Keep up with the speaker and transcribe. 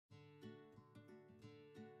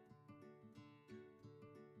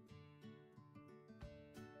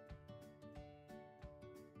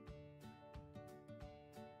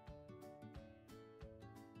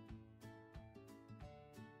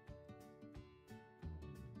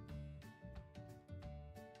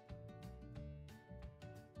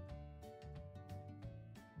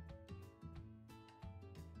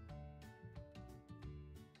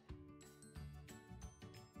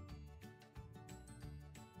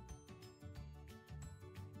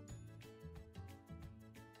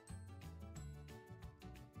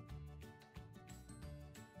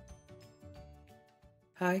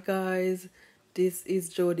Hi guys, this is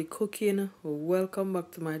Jody cooking. Welcome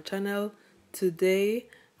back to my channel. Today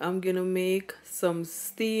I'm gonna make some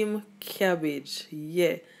steamed cabbage.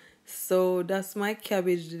 Yeah, so that's my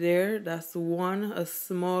cabbage there. That's one, a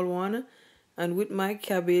small one. And with my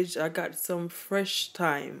cabbage I got some fresh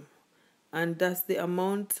thyme, and that's the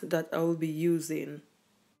amount that I will be using.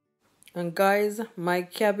 And guys, my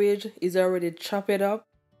cabbage is already chopped up.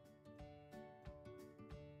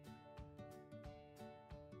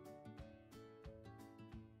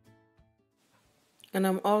 And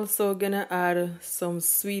I'm also gonna add some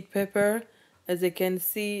sweet pepper. As you can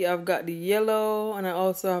see, I've got the yellow and I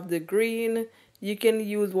also have the green. You can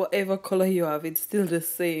use whatever color you have, it's still the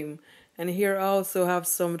same. And here I also have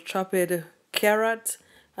some chopped carrot,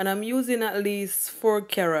 and I'm using at least 4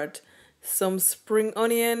 carrot. Some spring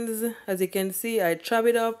onions, as you can see, I chop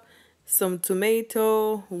it up. Some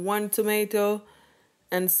tomato, 1 tomato,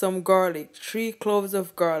 and some garlic, 3 cloves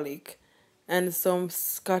of garlic, and some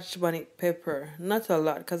scotch bonnet pepper. Not a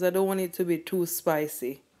lot because I don't want it to be too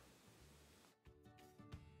spicy.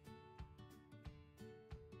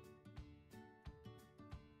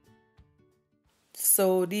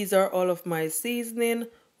 So these are all of my seasoning.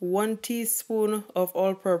 1 teaspoon of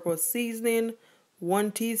all-purpose seasoning,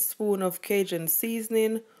 1 teaspoon of Cajun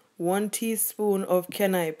seasoning, 1 teaspoon of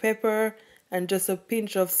cayenne pepper, and just a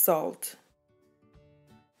pinch of salt.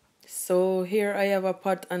 So here I have a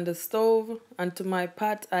pot on the stove, and to my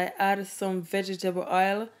pot I add some vegetable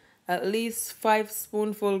oil, at least 5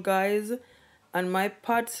 spoonful guys, and my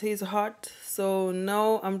pot is hot. So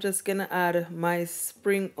now I'm just gonna add my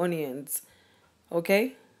spring onions.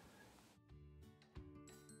 Okay,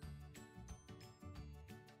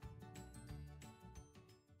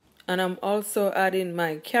 and I'm also adding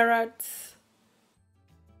my carrots.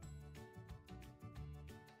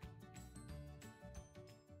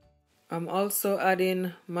 I'm also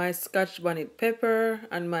adding my scotch bonnet pepper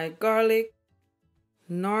and my garlic.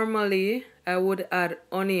 Normally I would add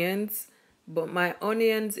onions, but my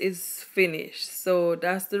onions is finished, so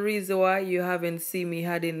that's the reason why you haven't seen me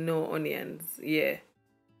adding no onions. Yeah,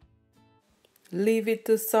 leave it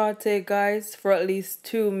to saute guys for at least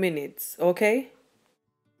 2 minutes. Okay,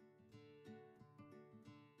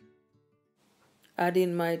 add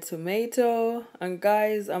in my tomato, and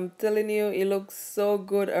guys, I'm telling you, it looks so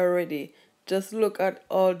good already. Just look at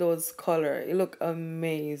all those colors, it look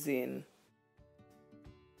amazing.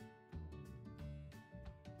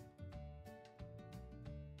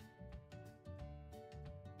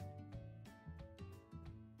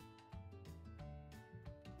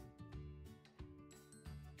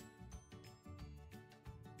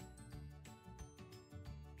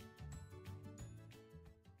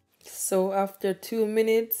 So after 2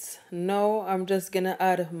 minutes, now I'm just gonna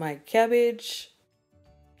add my cabbage.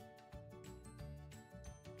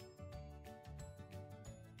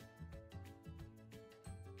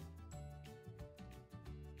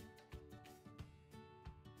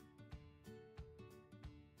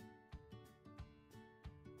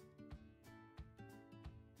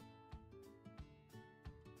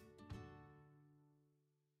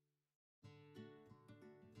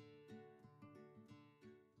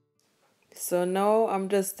 So now I'm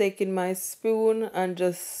just taking my spoon and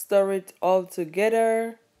just stir it all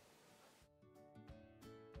together.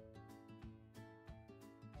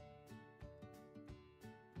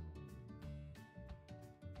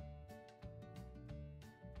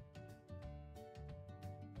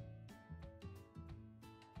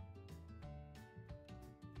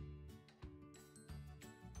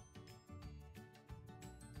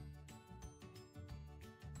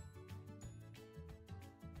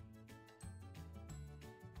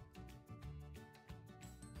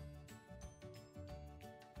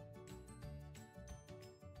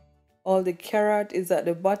 All the carrot is at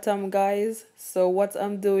the bottom guys, so what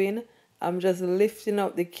I'm doing, I'm just lifting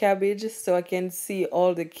up the cabbage so I can see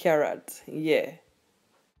all the carrot. Yeah,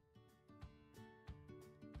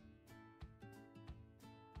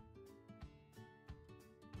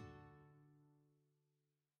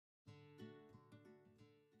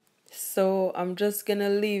 so I'm just gonna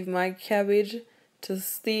leave my cabbage to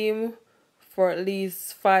steam for at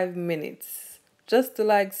least 5 minutes, just to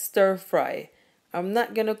like stir fry. I'm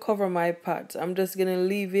not gonna cover my pot, I'm just gonna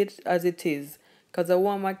leave it as it is because I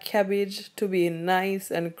want my cabbage to be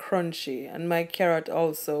nice and crunchy, and my carrot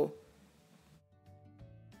also.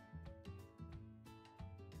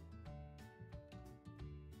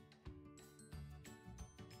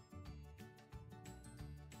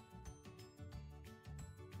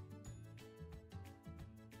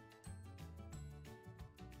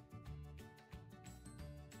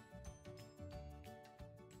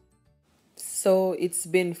 So it's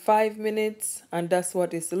been 5 minutes and that's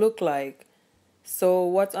what it's look like. So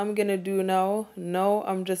what I'm gonna do now,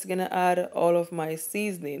 I'm just gonna add all of my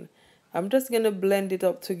seasoning. I'm just gonna blend it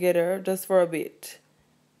up together just for a bit.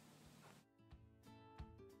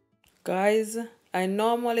 Guys, I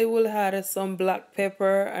normally will add some black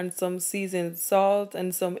pepper and some seasoned salt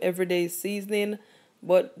and some everyday seasoning,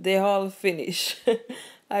 but they all finish.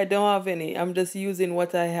 I don't have any. I'm just using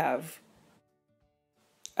what I have.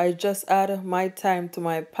 I just add my thyme to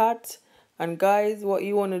my pot, and guys, what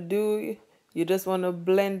you want to do, you just want to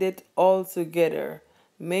blend it all together.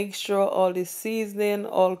 Make sure all the seasoning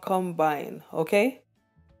all combine, okay?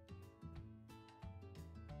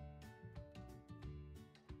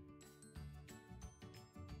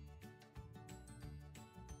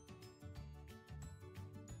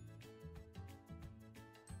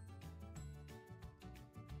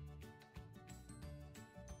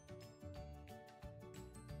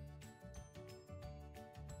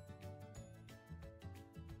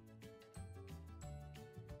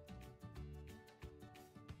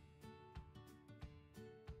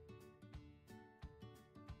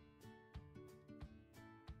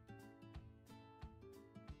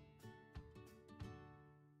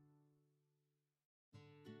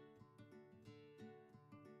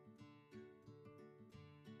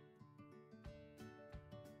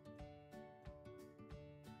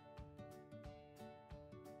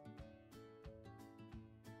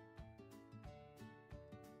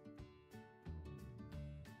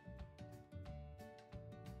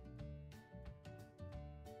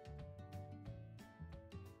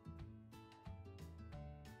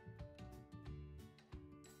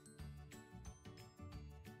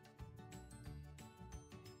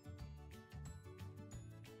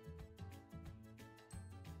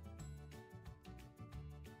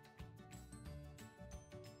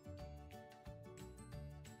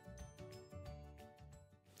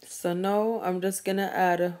 So now I'm just gonna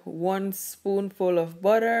add 1 spoonful of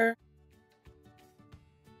butter.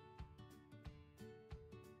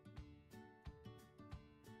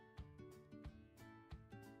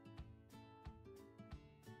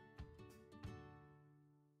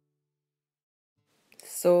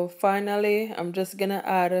 So finally, I'm just gonna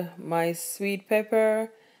add my sweet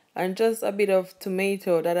pepper and just a bit of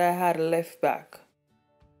tomato that I had left back.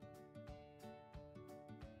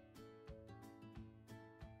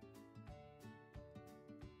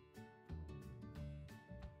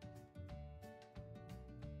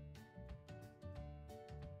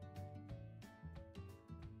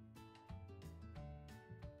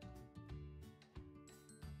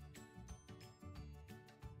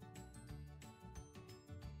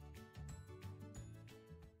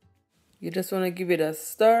 You just want to give it a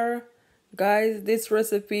stir. Guys, this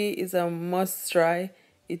recipe is a must try.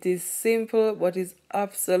 It is simple but it's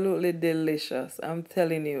absolutely delicious. I'm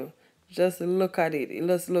telling you. Just look at it. It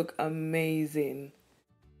just look amazing.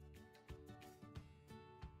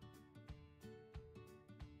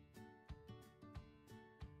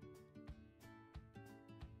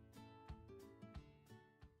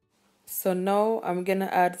 So now I'm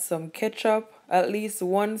gonna add some ketchup, at least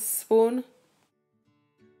 1 spoon.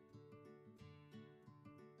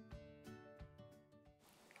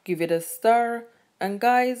 Give it a stir. And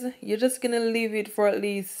guys, you're just gonna leave it for at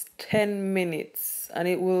least 10 minutes and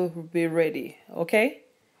it will be ready, okay?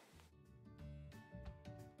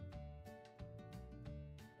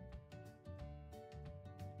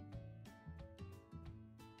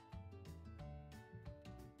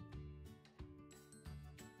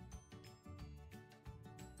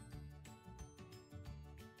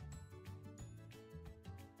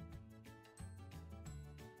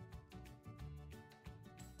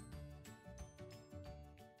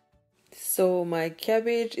 So my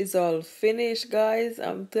cabbage is all finished, guys.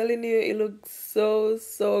 I'm telling you, it looks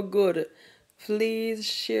so good. Please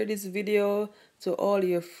share this video to all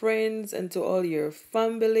your friends and to all your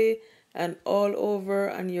family and all over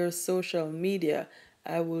on your social media.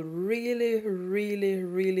 I will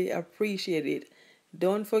really appreciate it.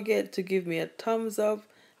 Don't forget to give me a thumbs up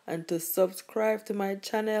and to subscribe to my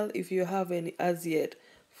channel if you haven't as yet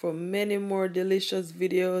for many more delicious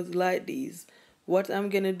videos like these. What I'm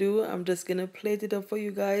gonna do, I'm just gonna plate it up for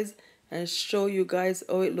you guys and show you guys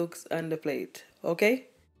how it looks on the plate, okay?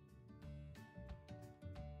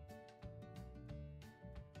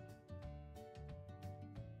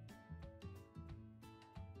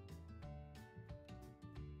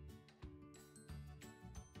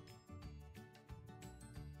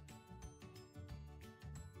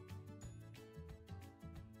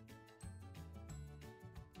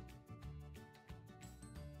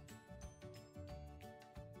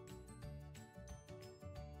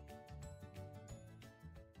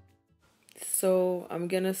 So I'm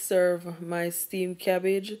gonna serve my steamed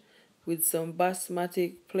cabbage with some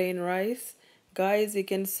basmati plain rice. Guys, you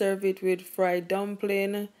can serve it with fried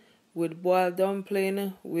dumpling, with boiled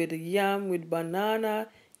dumpling, with yam, with banana,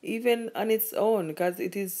 even on its own, because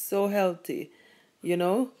it is so healthy, you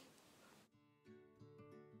know.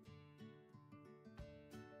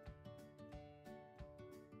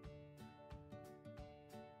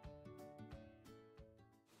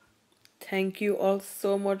 Thank you all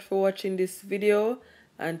so much for watching this video.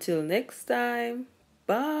 Until next time,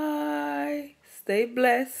 bye. Stay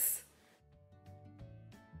blessed.